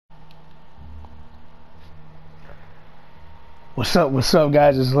What's up,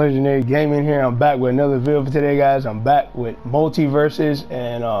 guys? It's Legendary Gaming here. I'm back with another video for today, guys. I'm back with Multiversus,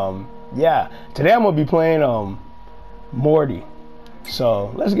 and yeah, today I'm gonna be playing Morty.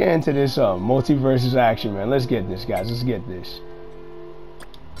 So let's get into this Multiversus action, man. Let's get this, guys. Let's get this.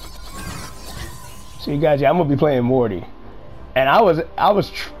 So you guys, yeah, I'm gonna be playing Morty, and I was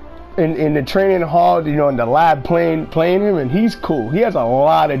in the training hall, you know, in the lab playing him, and he's cool. He has a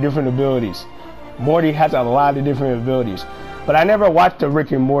lot of different abilities. Morty has a lot of different abilities. But I never watched the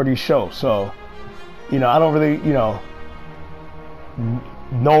Rick and Morty show, so, you know, I don't really, you know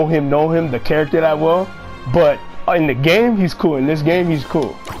him, the character that well. But in the game, he's cool. In this game, he's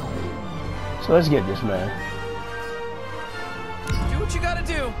cool. So let's get this, man. Do what you gotta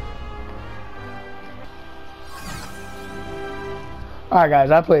do. Alright,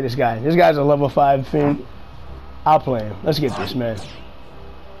 guys, I play this guy. This guy's a level 5 fiend. I'll play him. Let's get this, man.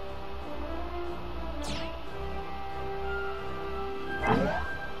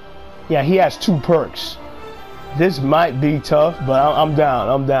 Yeah, he has 2 perks. This might be tough, but I'm down.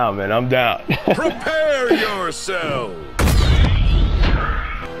 I'm down, man. I'm down. Prepare yourself.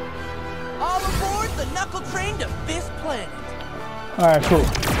 All aboard the knuckle train to Fist Planet. All right, cool.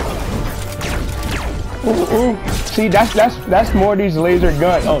 Ooh, ooh. See, that's Morty's laser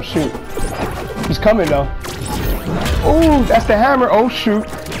gun. Oh shoot, he's coming though. Ooh, that's the hammer. Oh shoot.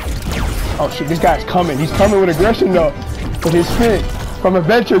 Oh shoot, this guy's coming. He's coming with aggression though, with his spin. From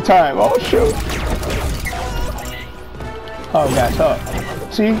Adventure Time. Oh shoot. Oh gosh, oh.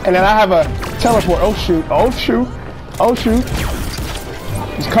 See? And then I have a teleport. Oh shoot. Oh shoot. Oh shoot.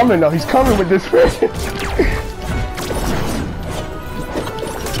 He's coming though. He's coming with this fish.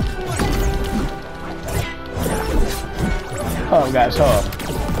 Oh gosh, oh.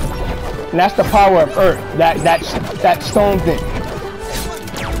 And that's the power of Earth. That stone thing.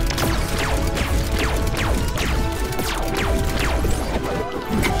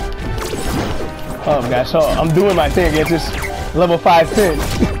 Oh gosh, so I'm doing my thing against this level 5 fin.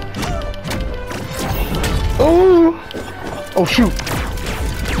 Ooh! Oh shoot!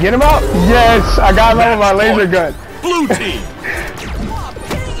 Get him out! Yes! I got him with my laser gun. Blue team!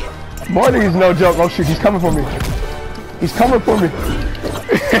 Morty's no joke. Oh shoot, he's coming for me. He's coming for me.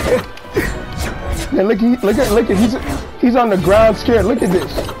 Yeah, look at he's on the ground scared. Look at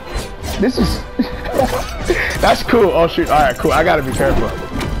this. This is that's cool. Oh shoot, alright, cool. I gotta be careful.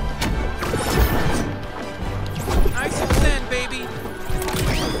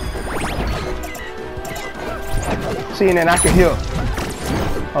 See, and then I can heal.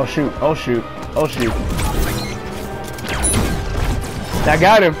 Oh shoot, oh shoot, oh shoot. I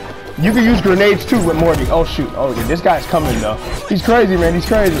got him. You can use grenades too with Morty. Oh shoot, oh yeah, this guy's coming though. He's crazy, man, he's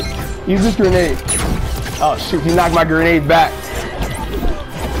crazy. Use this grenade. Oh shoot, he knocked my grenade back.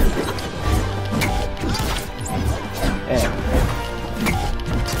 Yeah.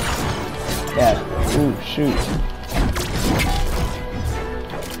 Yeah, ooh, shoot.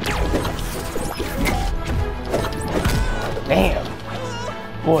 Damn.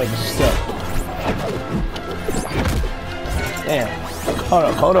 Boy, this is tough. Damn. Hold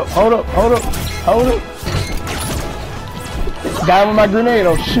up, hold up, hold up, hold up, hold up. Got him with my grenade,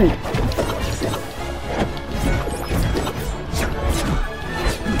 oh shoot.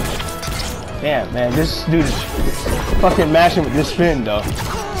 Damn, man, this dude is fucking mashing with this fin, though.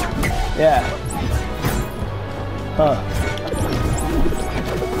 Yeah. Huh.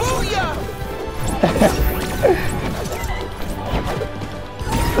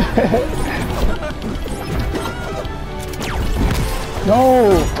 No!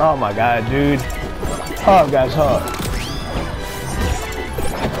 Oh my god, dude. Oh guys,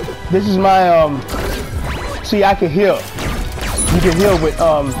 this is my see, I can heal. You can heal with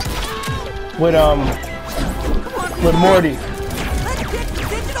Morty.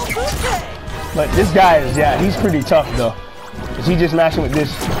 But this guy is, yeah, he's pretty tough though. Cause he just mashing with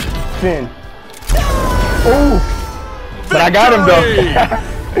this fin. Oh! But I got him though.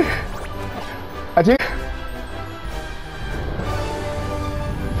 I think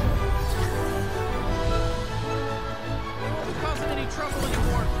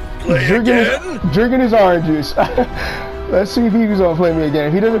drinking his orange juice. Let's see if he's gonna play me again.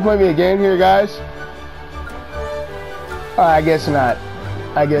 If he doesn't play me again here, guys. I guess not.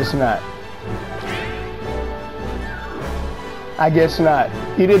 I guess not. I guess not.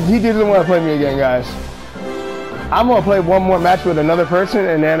 He doesn't want to play me again, guys. I'm gonna play one more match with another person,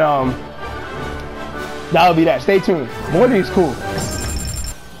 and then that'll be that. Stay tuned. Morty is cool.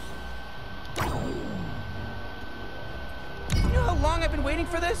 You know how long I've been waiting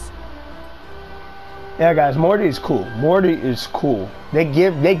for this? Yeah, guys, Morty is cool. Morty is cool. They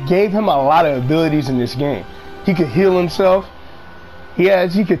gave him a lot of abilities in this game. He could heal himself.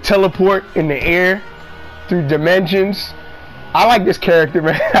 He could teleport in the air through dimensions. I like this character,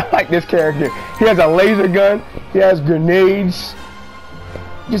 man. I like this character. He has a laser gun. He has grenades.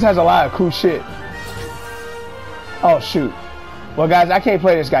 He just has a lot of cool shit. Oh shoot. Well guys, I can't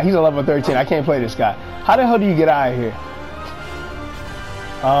play this guy. He's a level 13. I can't play this guy. How the hell do you get out of here?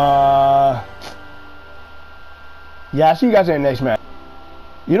 Yeah, I'll see you guys in the next match.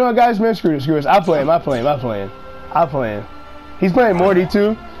 You know what guys, man, screw this. I'll play him. He's playing Morty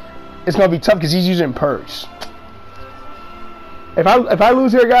too. It's gonna be tough because he's using perks. If I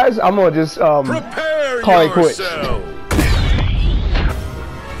lose here, guys, I'm gonna just call it quits.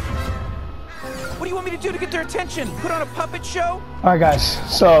 What do you want me to do to get their attention? Put on a puppet show? Alright guys,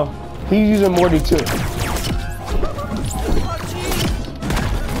 so he's using Morty too.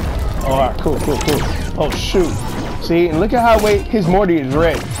 Alright, cool. Oh shoot. See, and look at how his Morty is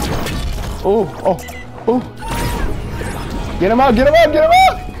red. Oh. Get him out!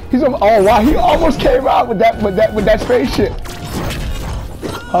 He's oh wow, he almost came out with that spaceship.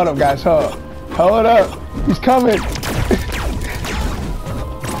 Hold up guys, hold up. He's coming.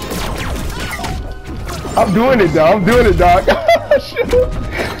 I'm doing it, dog.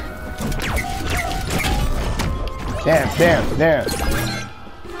 Damn.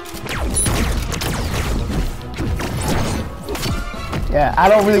 Yeah, I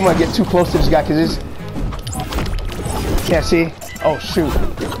don't really want to get too close to this guy because it's... Yeah, see? Oh, shoot.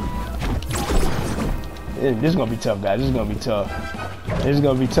 This is going to be tough, guys. This is going to be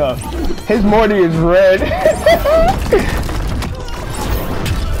tough. His Morty is red.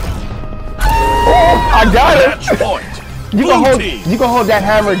 Oh, I got it. You can hold that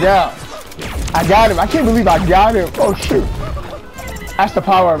hammer down. I got him. I can't believe I got him. Oh, shoot. That's the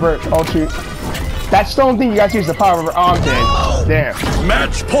power of Earth. Oh, shoot. That stone thing you guys see is the power of Earth. Oh, I'm dead. Damn.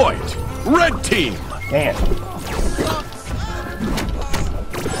 Match point. Red team. Damn.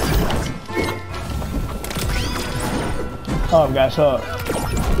 Oh, guys,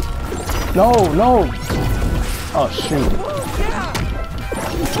 No. Oh, shoot.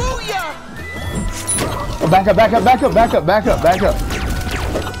 Oh, back up.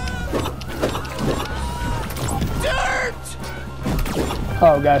 Dirt!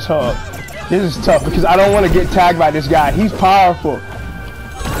 Oh, guys, hold up. This is tough because I don't want to get tagged by this guy. He's powerful.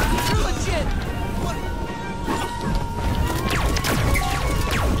 You're legit.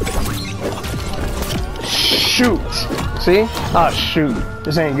 Shoot. See? Oh, shoot.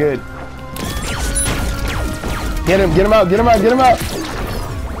 This ain't good. Get him out.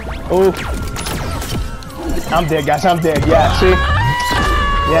 Oh. I'm dead, guys. Yeah, see?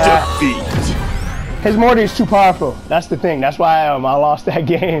 Yeah. Defeat. His Morty is too powerful. That's the thing. That's why I lost that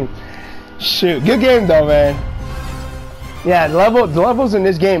game. Shoot. Good game, though, man. Yeah, the levels in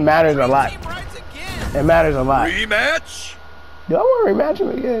this game matters a lot. It matters a lot. Rematch? Do I want to rematch him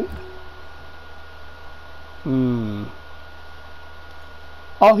again?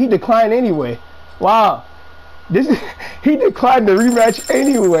 Oh, he declined anyway. Wow. He declined the rematch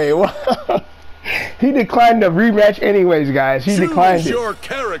anyway. Wow. He declined the rematch anyways, guys. He declined it. Your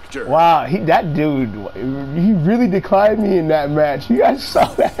character. Wow, that dude, he really declined me in that match. You guys saw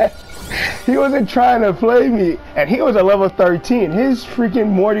that? He wasn't trying to play me, and he was a level 13. His freaking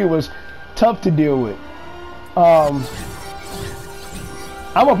Morty was tough to deal with. I'm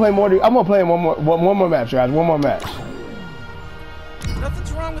gonna play Morty. I'm gonna play him one more match, guys. One more match.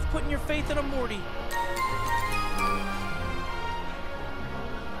 Nothing's wrong with putting your faith in a Morty.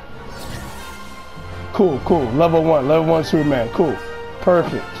 Cool. Level one Superman. Cool.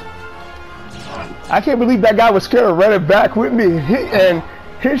 Perfect. I can't believe that guy was scared of running back with me. And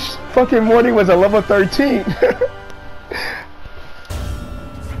his fucking Morty was a level 13.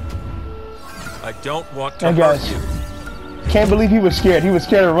 I don't want to hurt you. Can't believe he was scared. He was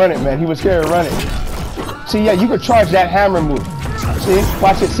scared to run it, man. He was scared to run it. See, yeah, you could charge that hammer move. See?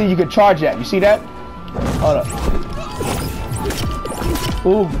 Watch it. See, you could charge that. You see that? Hold up.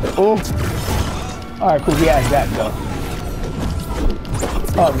 Ooh. Alright, cool. He has that, though.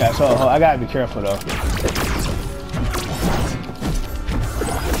 Oh, guys. Oh, I gotta be careful, though.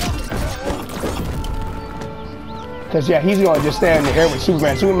 Because, yeah, he's gonna just stay in the air with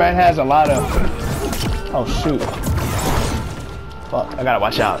Superman. Superman has a lot of... Oh, shoot. Fuck, I gotta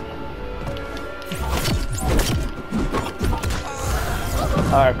watch out.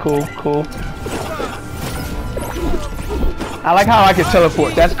 Alright, cool. I like how I can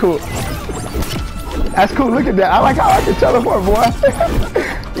teleport. That's cool. Look at that. I like how I can teleport, boy.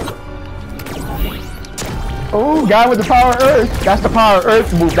 Oh, guy with the power of Earth. That's the power of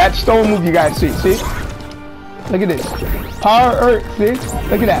Earth move. That stone move you guys see. See? Look at this. Power of Earth. See?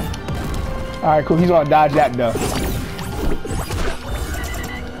 Look at that. Alright, cool. He's gonna dodge that, though.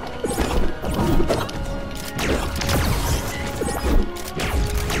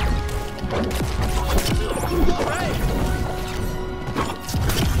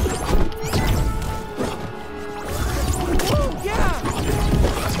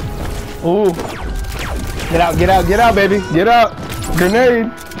 Ooh. Get out, get out, get out, baby. Get out.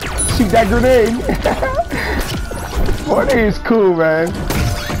 Grenade. Shoot that grenade. Morty is cool, man.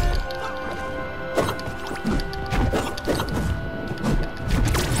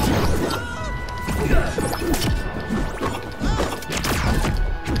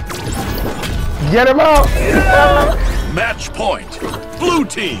 Get him out. Match point. Blue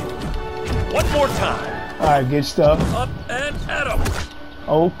team. One more time. All right, good stuff. Up and at 'em.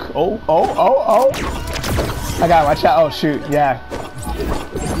 Oh. I gotta watch out. Oh, shoot. Yeah.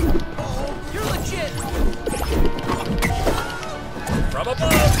 You're legit. From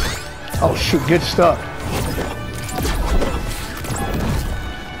above. Oh, shoot. Good stuff.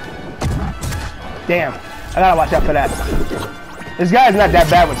 Damn. I gotta watch out for that. This guy's not that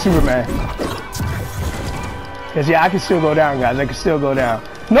bad with Superman. Cause yeah, I can still go down, guys. I can still go down.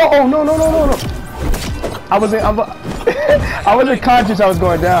 No, oh no. I wasn't conscious I was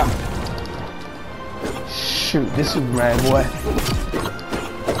going down. Shoot, this Superman boy.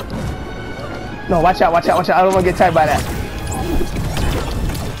 No, watch out. I don't want to get tagged by that.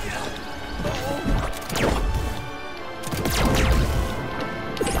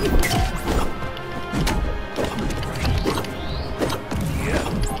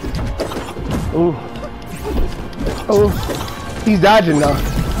 Ooh. Oh, he's dodging now.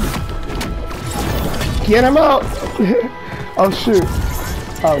 Get him out! Oh shoot!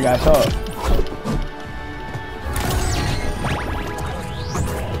 Oh gosh, hold up.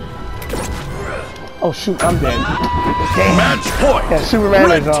 Oh shoot, I'm dead. Damn. Match point. Yeah, Superman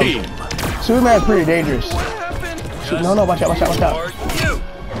Red is team. Superman's pretty dangerous. Shoot, no, watch out. Are you?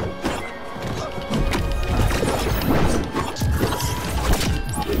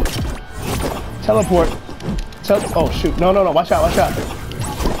 Teleport. Oh shoot! No! Watch out!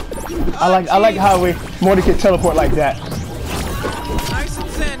 I like how Morty can teleport like that. Nice and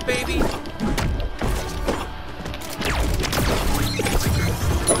zen, baby.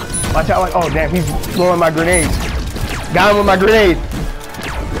 Watch out! Oh damn! He's blowing my grenades. Got him with my grenade.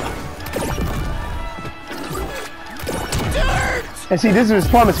 Dirt! And see, this is his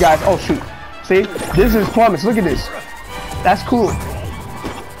plummets, guys. Oh shoot! See, this is his plummets. Look at this. That's cool.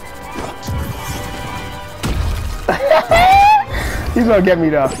 He's gonna get me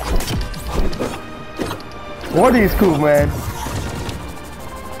though. Morty is cool, man.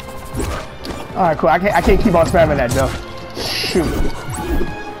 All right, cool. I can't keep on spamming that though. Shoot.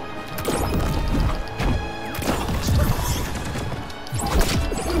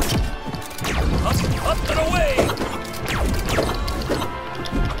 Up and away.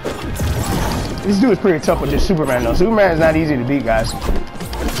 This dude is pretty tough with this Superman though. Superman is not easy to beat, guys.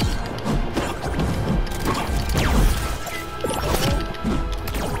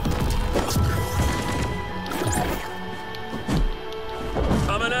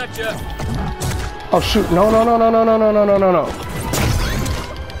 Oh shoot, no.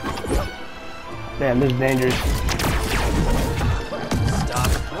 Damn, this is dangerous.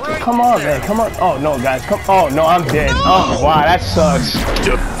 Come on, man, come on. Oh no, guys, come. Oh no, I'm dead. Oh wow, that sucks.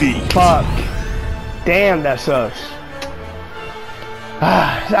 Defeat. Fuck. Damn, that sucks.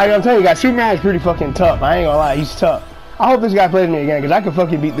 I'm telling you guys, Superman is pretty fucking tough. I ain't gonna lie, he's tough. I hope this guy plays me again, because I can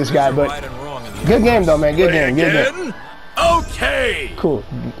fucking beat this guy, but good game though, man, good game. Okay. Cool.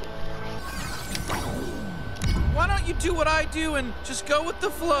 Why don't you do what I do and just go with the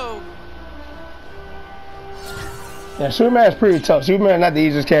flow? Yeah, Superman is pretty tough. Superman is not the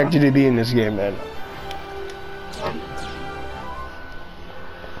easiest character to be in this game, man.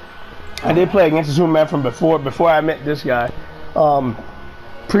 I did play against Superman from before I met this guy.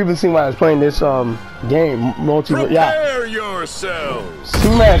 Previously when I was playing this game, Multiversus. Yeah. Prepare yourselves.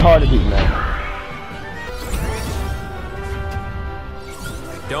 Superman is hard to beat, man.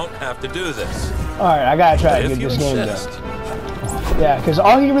 Don't have to do this. Alright, I gotta try to get this game done. Yeah, because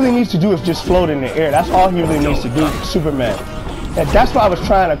all he really needs to do is just float in the air. That's all he really needs to do, Superman. And that's what I was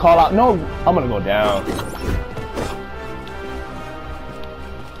trying to call out. No, I'm gonna go down.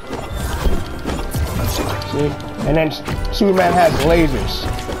 See? And then Superman has lasers.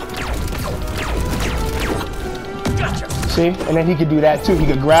 Gotcha. See? And then he could do that too. He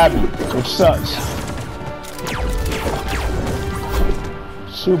could grab you, which sucks.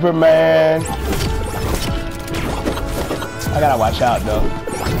 Superman. I gotta watch out though.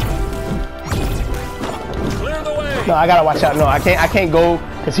 Clear the way. No, I gotta watch out. No, I can't go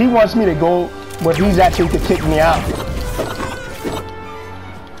because he wants me to go where he's actually could kick me out.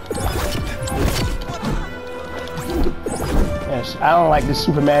 Yes, I don't like this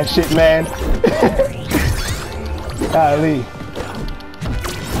Superman shit, man. Golly.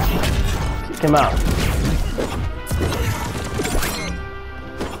 Kick him out.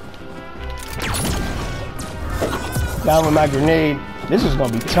 Got him with my grenade. This is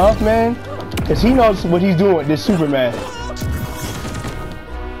gonna be tough, man. Cause he knows what he's doing with this Superman.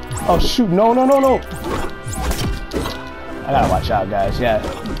 Oh shoot, no. I gotta watch out, guys, yeah.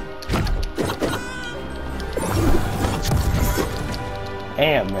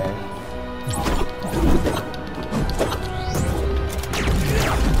 Damn, man.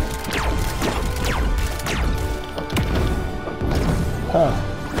 Huh.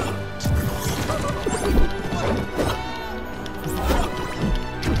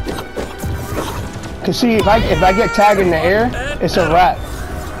 Cause see, if I get tagged in the air, it's a wrap.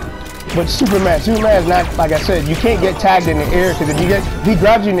 But Superman's not, like I said, you can't get tagged in the air, because if he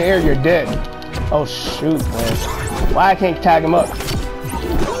grabs you in the air, you're dead. Oh shoot, man. Why I can't tag him up?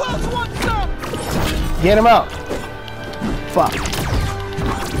 Who else wants some? Get him out. Fuck.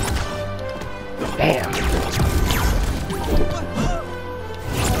 Damn.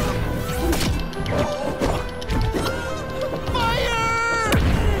 Fire!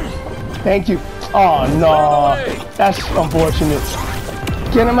 Thank you. Oh no. That's unfortunate.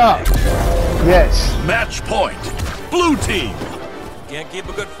 Get him out. Yes. Match point. Blue team. Can't keep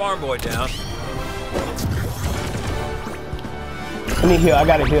a good farm boy down. Let me heal. I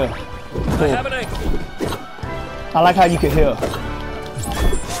gotta heal. I Cool. have an ankle. I like how you can heal.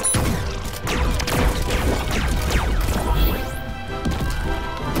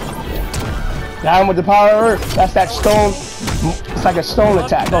 Got him with the power of Earth. That's that stone. It's like a stone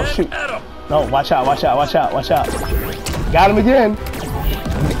attack. Oh shoot. No, watch out. Got him again.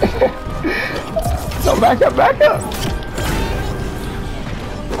 No, back up.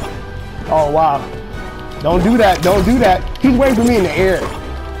 Oh wow. Don't do that. He's waiting for me in the air.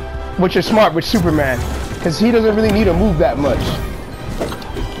 Which is smart with Superman. Because he doesn't really need to move that much.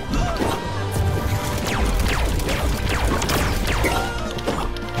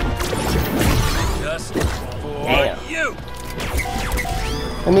 Just for you.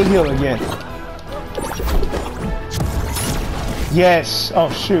 Let me heal again. Yes. Oh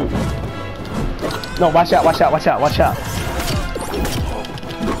shoot. No, watch out.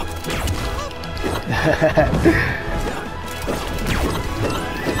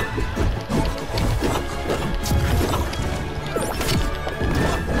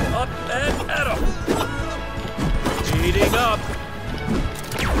 Up and at him. Heating up.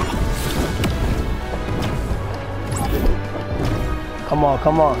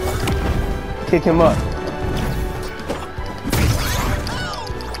 Come on. Kick him up.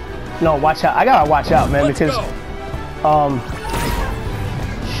 No, watch out. I gotta watch out, man, because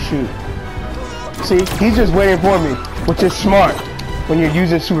shoot. See, he's just waiting for me, which is smart when you're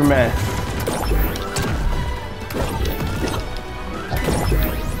using Superman.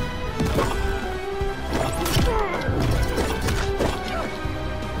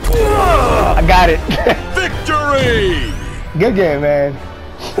 I got it. Victory! Good game, man.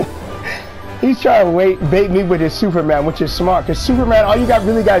 He's trying to bait me with his Superman, which is smart. Because Superman, all you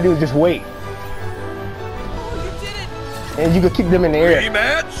really gotta do is just wait. Oh, you did it! And you can kick them in the air.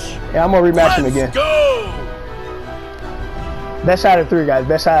 Rematch? Yeah, I'm gonna rematch him again. Let's go! Best out of 3, guys.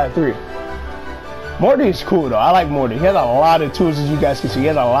 Best out of 3. Morty is cool, though. I like Morty. He has a lot of tools, as you guys can see. He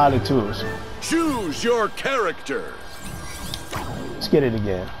has a lot of tools. Choose your character. Let's get it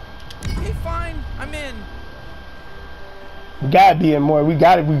again. Okay, fine. I'm in. We gotta be in more. We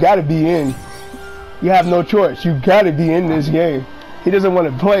gotta be in. You have no choice. You gotta be in this game. He doesn't want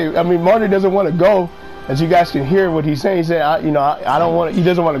to play. I mean, Morty doesn't want to go. As you guys can hear what he's saying. He said, I don't want. He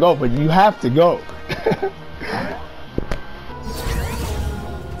doesn't want to go, but you have to go.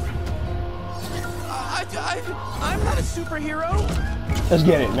 I'm not a superhero. Let's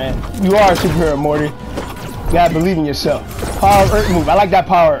get it, man. You are a superhero, Morty. You gotta believe in yourself. Power of Earth move. I like that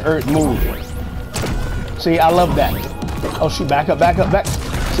power of Earth move. See, I love that. Oh shoot, back up.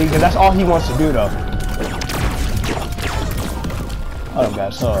 See, because that's all he wants to do, though. Hold up,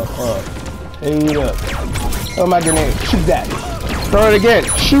 guys. Hold up. Hey up. Throw my grenade. Shoot that. Throw it again.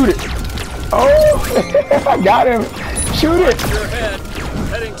 Shoot it. Oh, I got him. Shoot it. Your head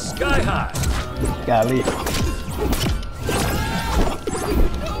heading sky high. Golly.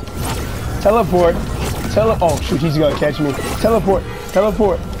 Teleport. Oh shoot, he's gonna catch me. Teleport.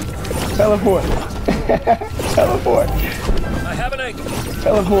 Teleport. I have an ankle.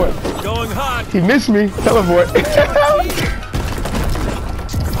 Teleport. Going hot. He missed me. Teleport.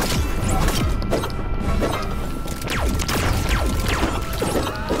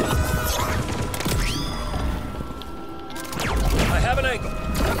 I have an ankle.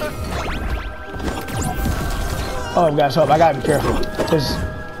 Oh, guys, I gotta be careful. There's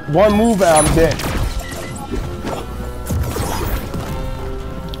one move and I'm dead.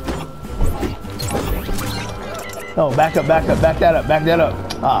 No, back up, back up, back that up, back that up.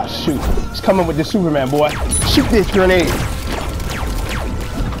 Ah, shoot. He's coming with the Superman, boy. Shoot this grenade.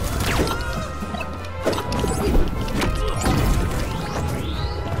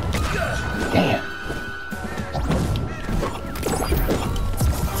 Damn.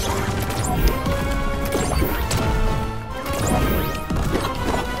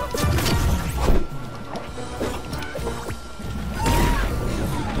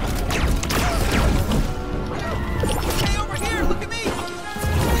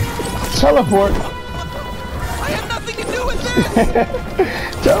 Teleport. I have nothing to do with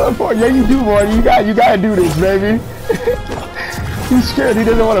this. Teleport. Yeah, you do, Morty. You gotta do this, baby. He's scared. He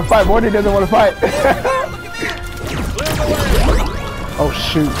doesn't want to fight. Morty doesn't want to fight. Oh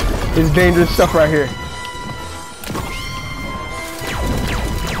shoot! It's dangerous stuff right here.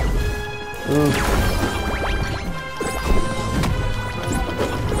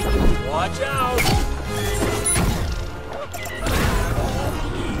 Watch out!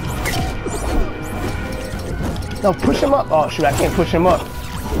 No, push him up. Oh shoot! I can't push him up.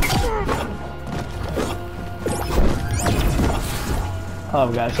 Oh,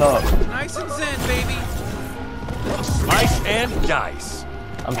 guys, up. Nice and zen, baby. Slice and dice.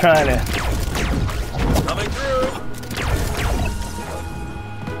 I'm trying to. Coming through.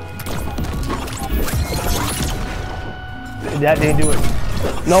 That didn't do it.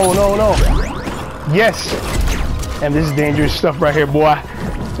 No, no, no. Yes. And this is dangerous stuff right here, boy.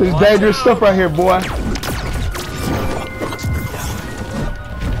 This is dangerous stuff right here, boy.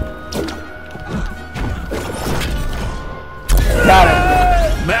 Got it.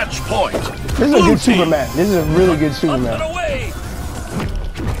 Match point. This is a good Superman. This is a really good Up Superman. and away.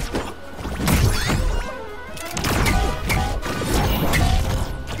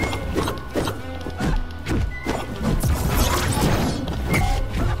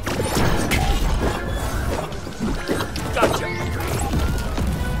 Gotcha.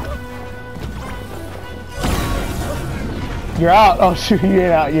 You're out. Oh shoot, you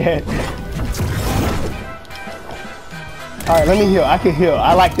ain't out yet. Alright, let me heal. I can heal.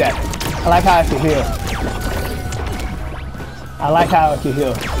 I like that. I like how I can heal. I like how I can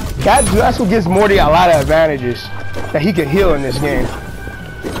heal. That's what gives Morty a lot of advantages. That he can heal in this game.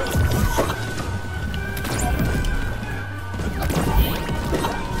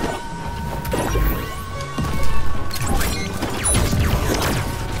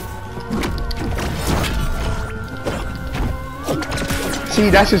 See,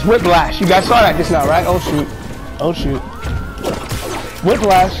 that's just whiplash. You guys saw that just now, right? Oh shoot. Oh shoot.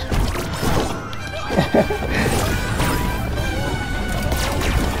 Whiplash.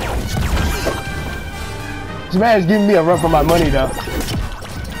 This man is giving me a run for my money though.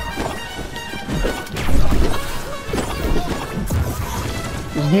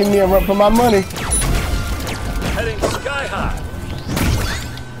 He's giving me a run for my money. Heading sky high.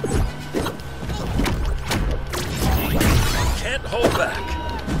 Can't hold back.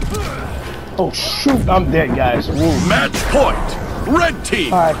 Oh shoot, I'm dead, guys. Woo. Match point. Red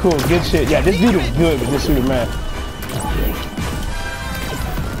team. Alright, cool. Good shit. Yeah, this dude is good with this Superman.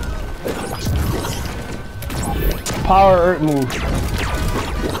 Power Earth move.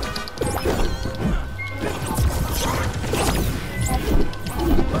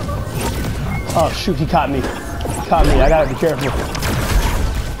 Oh shoot, he caught me. He caught me. I gotta be careful.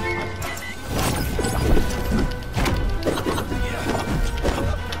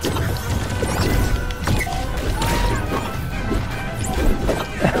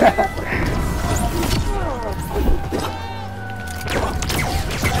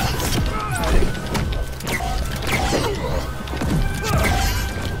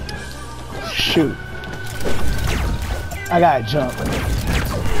 Shoot. I gotta jump.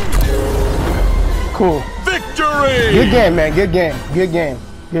 Cool. Victory. Good game, man. Good game. Good game.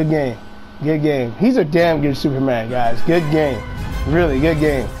 Good game. Good game. He's a damn good Superman, guys. Good game. Really good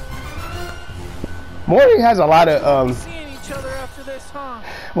game. Morty has a lot of Seeing each other after this, huh?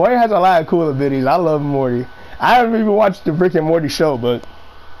 Morty has a lot of cool abilities. I love Morty. I haven't even watched the Rick and Morty show, but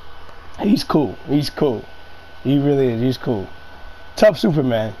he's cool. He's cool. He really is. He's cool. Tough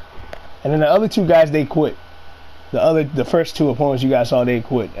Superman. And then the other two guys, they quit. The first two opponents you guys saw, they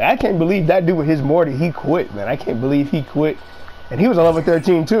quit. And I can't believe that dude with his Morty, he quit, man. I can't believe he quit. And he was a level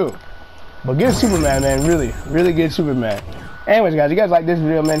 13 too. But good Superman, man. Really, really good Superman. Anyways, guys, you guys like this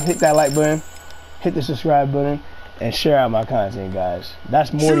video, man, hit that like button, hit the subscribe button, and share out my content, guys.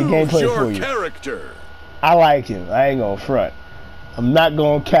 That's Morty gameplay your for you. Character. I like him. I ain't gonna front. I'm not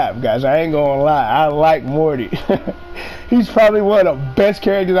gonna cap, guys. I ain't gonna lie. I like Morty. He's probably one of the best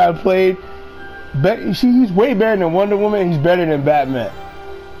characters I've played. He's way better than Wonder Woman. He's better than Batman.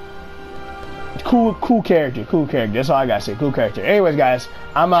 Cool character. That's all I gotta say. Cool character. Anyways, guys,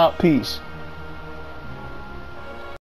 I'm out. Peace.